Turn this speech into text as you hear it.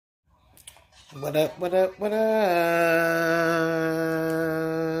What up, what up, what up?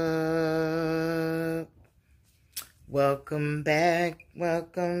 Welcome back,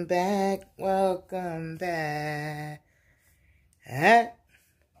 welcome back, welcome back.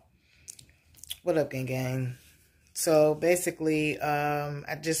 What up, gang? So basically,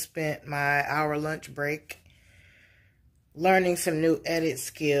 I just spent my hour lunch break learning some new edit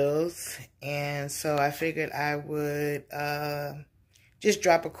skills. And so I figured I would just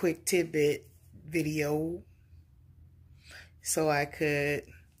drop a quick tidbit video so I could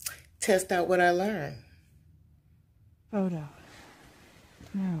test out what I learned. Photo.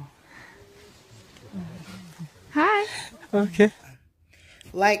 No. Hi. Okay.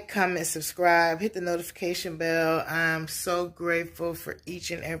 Like, comment, subscribe, hit the notification bell. I'm so grateful for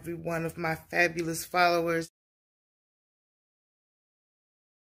each and every one of my fabulous followers.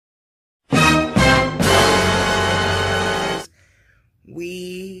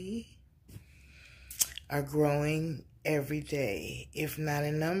 We are growing every day. If not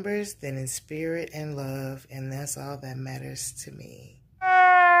in numbers, then in spirit and love. And that's all that matters to me.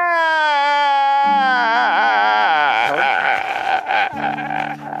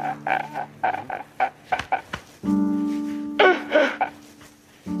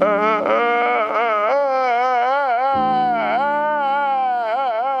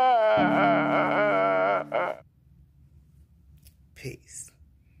 Peace.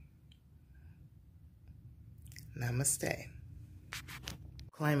 Namaste.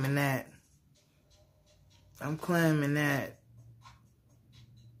 Claiming that. I'm claiming that.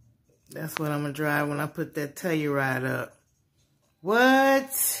 That's what I'm going to drive when I put that Telluride up.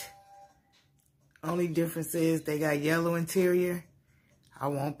 What? Only difference is they got yellow interior. I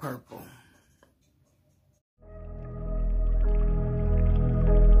want purple.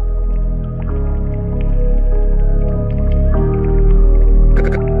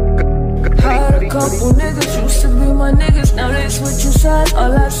 Couple niggas used to be my niggas, now they switching sides.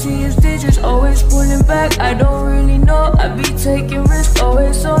 All I see is digits, always pulling back. I don't really know, I be taking risks,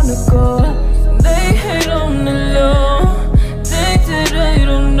 always on the go. They hate on